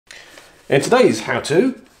In today's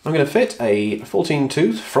how-to, I'm going to fit a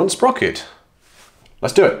 14-tooth front sprocket.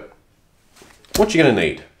 Let's do it. What you're going to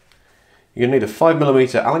need? You're going to need a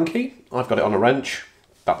 5mm Allen key. I've got it on a wrench.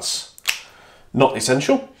 That's not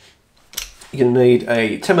essential. You're going to need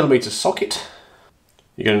a 10mm socket.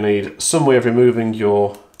 You're going to need some way of removing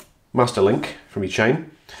your master link from your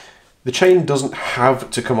chain. The chain doesn't have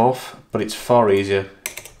to come off, but it's far easier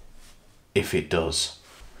if it does.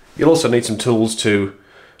 You'll also need some tools to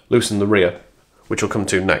loosen the rear, which we'll come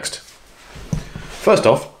to next. First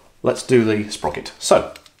off, let's do the sprocket.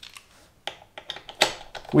 So,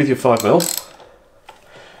 with your 5mm,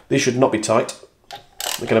 these should not be tight.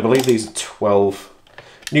 Again, I believe these are 12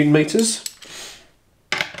 Newton meters.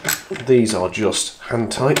 These are just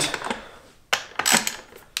hand tight.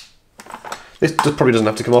 This probably doesn't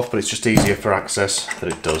have to come off, but it's just easier for access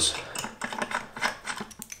that it does.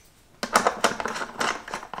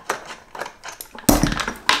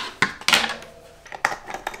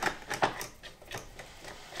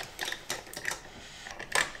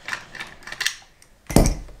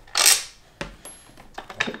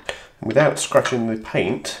 Without scratching the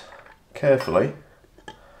paint, carefully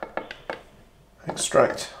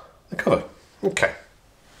extract the cover. Okay.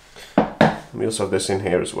 And we also have this in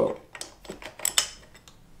here as well.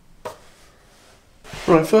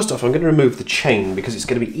 Right, first off I'm going to remove the chain because it's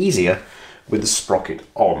going to be easier with the sprocket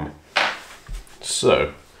on.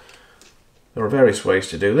 So, there are various ways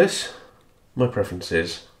to do this. My preference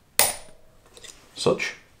is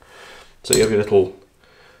such. So you have your little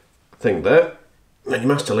thing there, and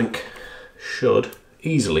your master link should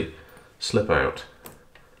easily slip out.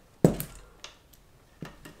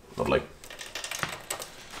 Lovely.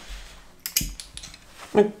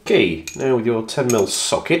 Okay, now with your 10mm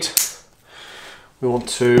socket, we want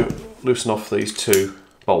to loosen off these two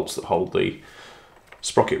bolts that hold the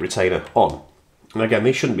sprocket retainer on. And again,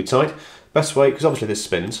 these shouldn't be tight. Best way, because obviously this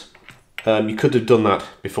spins, you could have done that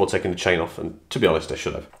before taking the chain off, and to be honest, I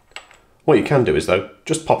should have. What you can do is though,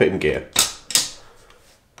 just pop it in gear.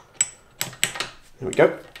 There we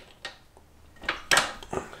go.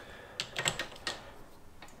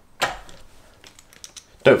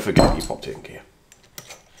 Don't forget you popped it in gear.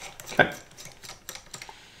 Okay.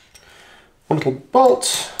 One little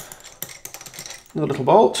bolt, another little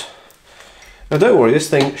bolt. Now don't worry,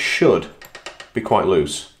 this thing should be quite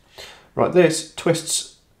loose. Right, this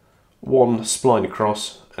twists one spline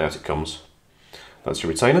across, out it comes. That's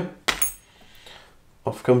your retainer.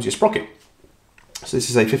 Off comes your sprocket. So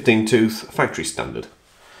this is a 15-tooth factory standard.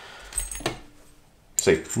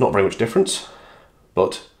 See, not very much difference,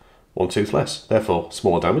 but one tooth less, therefore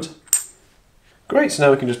smaller diameter. Great, so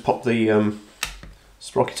now we can just pop the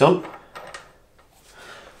sprocket on,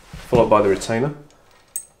 followed by the retainer.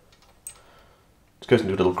 Just goes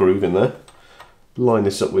into a little groove in there. Line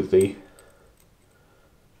this up with the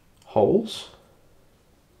holes.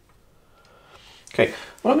 Okay,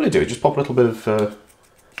 what I'm going to do is just pop a little bit of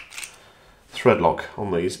thread lock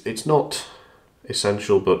on these. It's not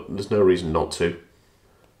essential, but there's no reason not to.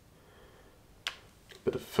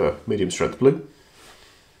 Bit of medium strength glue.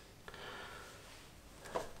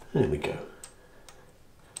 There we go.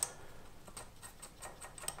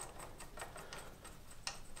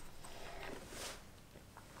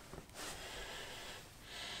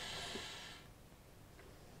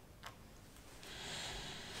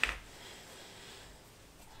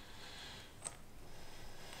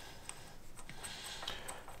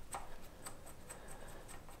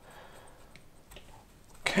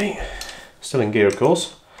 Okay, still in gear of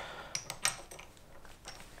course.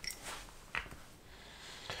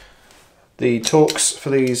 The torques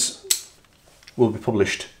for these will be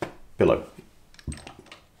published below.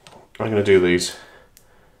 I'm going to do these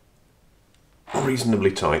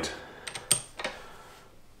reasonably tight.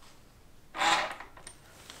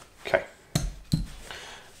 Okay.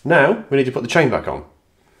 Now we need to put the chain back on.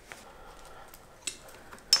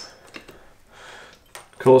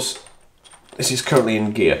 Of course, this is currently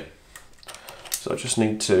in gear, so I just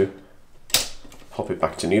need to pop it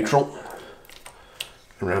back to neutral,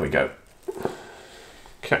 and there we go.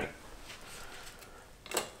 Okay.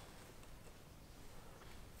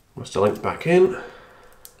 Master link back in.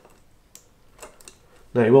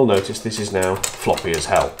 Now you will notice this is now floppy as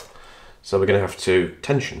hell, so we're going to have to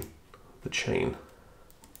tension the chain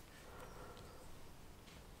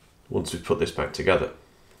once we put this back together.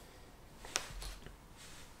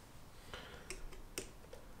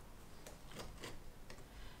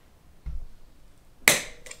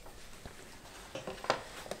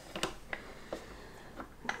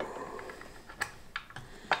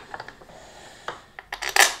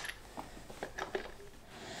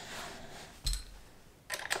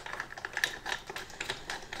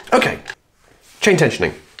 Okay, chain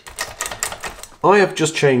tensioning. I have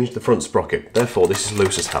just changed the front sprocket, therefore this is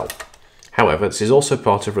loose as hell. However, this is also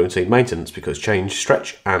part of routine maintenance because chains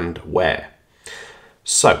stretch and wear.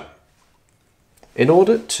 So, in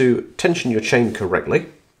order to tension your chain correctly,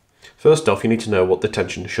 first off you need to know what the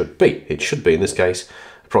tension should be. It should be, in this case,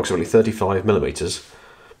 approximately 35 millimeters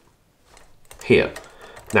here.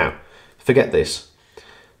 Now, forget this.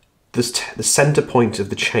 The center point of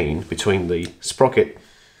the chain between the sprocket,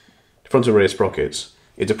 front and rear sprockets,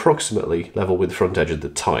 is approximately level with the front edge of the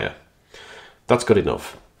tyre. That's good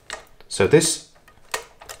enough. So this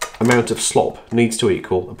amount of slop needs to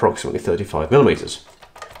equal approximately 35 millimeters.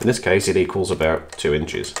 In this case, it equals about 2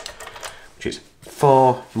 inches, which is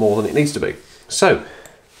far more than it needs to be. So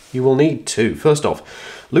you will need to, first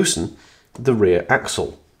off, loosen the rear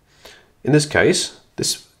axle. In this case,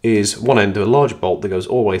 this is one end of a large bolt that goes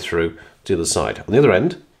all the way through to the other side. On the other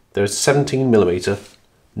end, there's a 17mm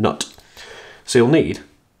nut. So you'll need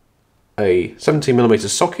a 17mm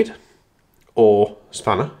socket or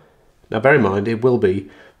spanner. Now bear in mind, it will be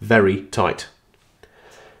very tight.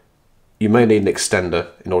 You may need an extender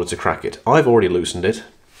in order to crack it. I've already loosened it.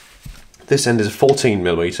 This end is a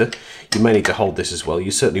 14mm. You may need to hold this as well.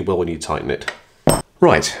 You certainly will when you tighten it.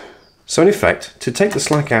 Right. So in effect, to take the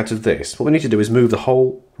slack out of this, what we need to do is move the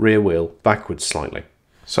whole rear wheel backwards slightly.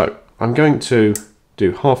 So I'm going to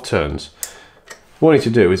do half turns. What I need to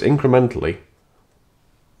do is incrementally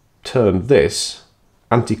turn this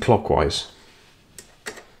anti-clockwise,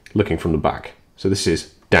 looking from the back. So this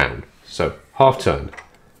is down. So half turn,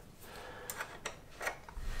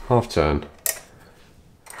 half turn,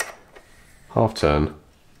 half turn,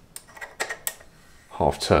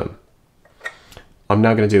 half turn. I'm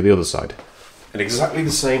now going to do the other side in exactly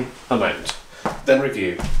the same amount. Then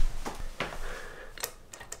review.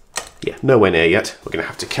 Yeah, nowhere near yet. We're going to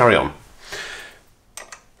have to carry on.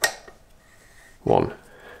 1,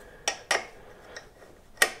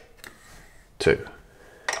 2,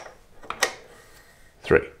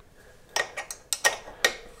 3,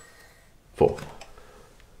 4.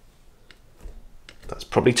 That's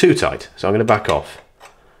probably too tight, so I'm going to back off.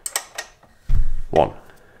 1,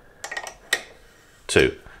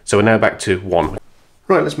 2. So we're now back to 1.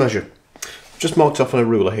 Right, let's measure. Just marked off on a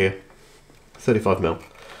ruler here, 35mm.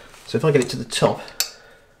 So if I get it to the top,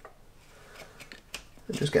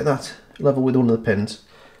 and just get that level with one of the pins,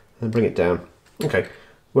 and bring it down. Okay,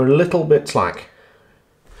 we're a little bit slack.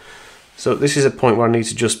 So this is a point where I need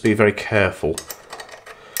to just be very careful.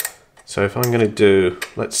 So if I'm going to do,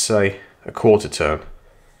 let's say, a quarter turn,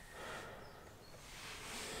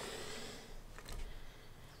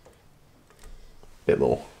 bit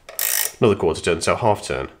more, another quarter turn, so half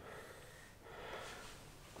turn.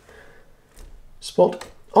 Spot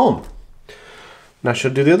on. Now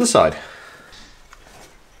should I do the other side?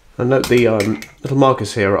 And note the little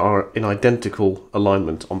markers here are in identical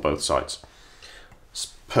alignment on both sides.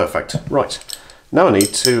 It's perfect. Right, now I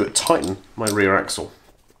need to tighten my rear axle.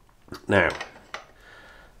 Now,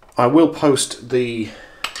 I will post the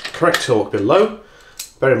correct torque below.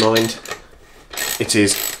 Bear in mind, it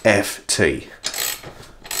is FT.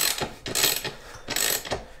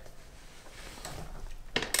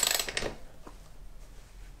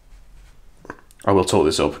 I will torque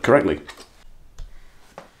this up correctly.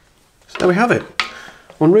 So there we have it.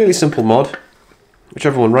 One really simple mod, which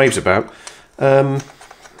everyone raves about. I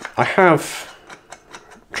have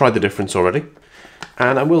tried the difference already,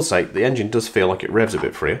 and I will say the engine does feel like it revs a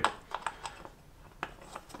bit freer.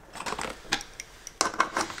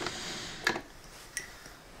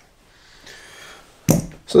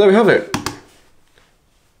 So there we have it.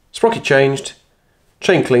 Sprocket changed,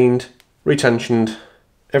 chain cleaned, retensioned,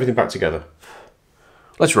 everything back together.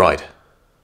 Let's ride.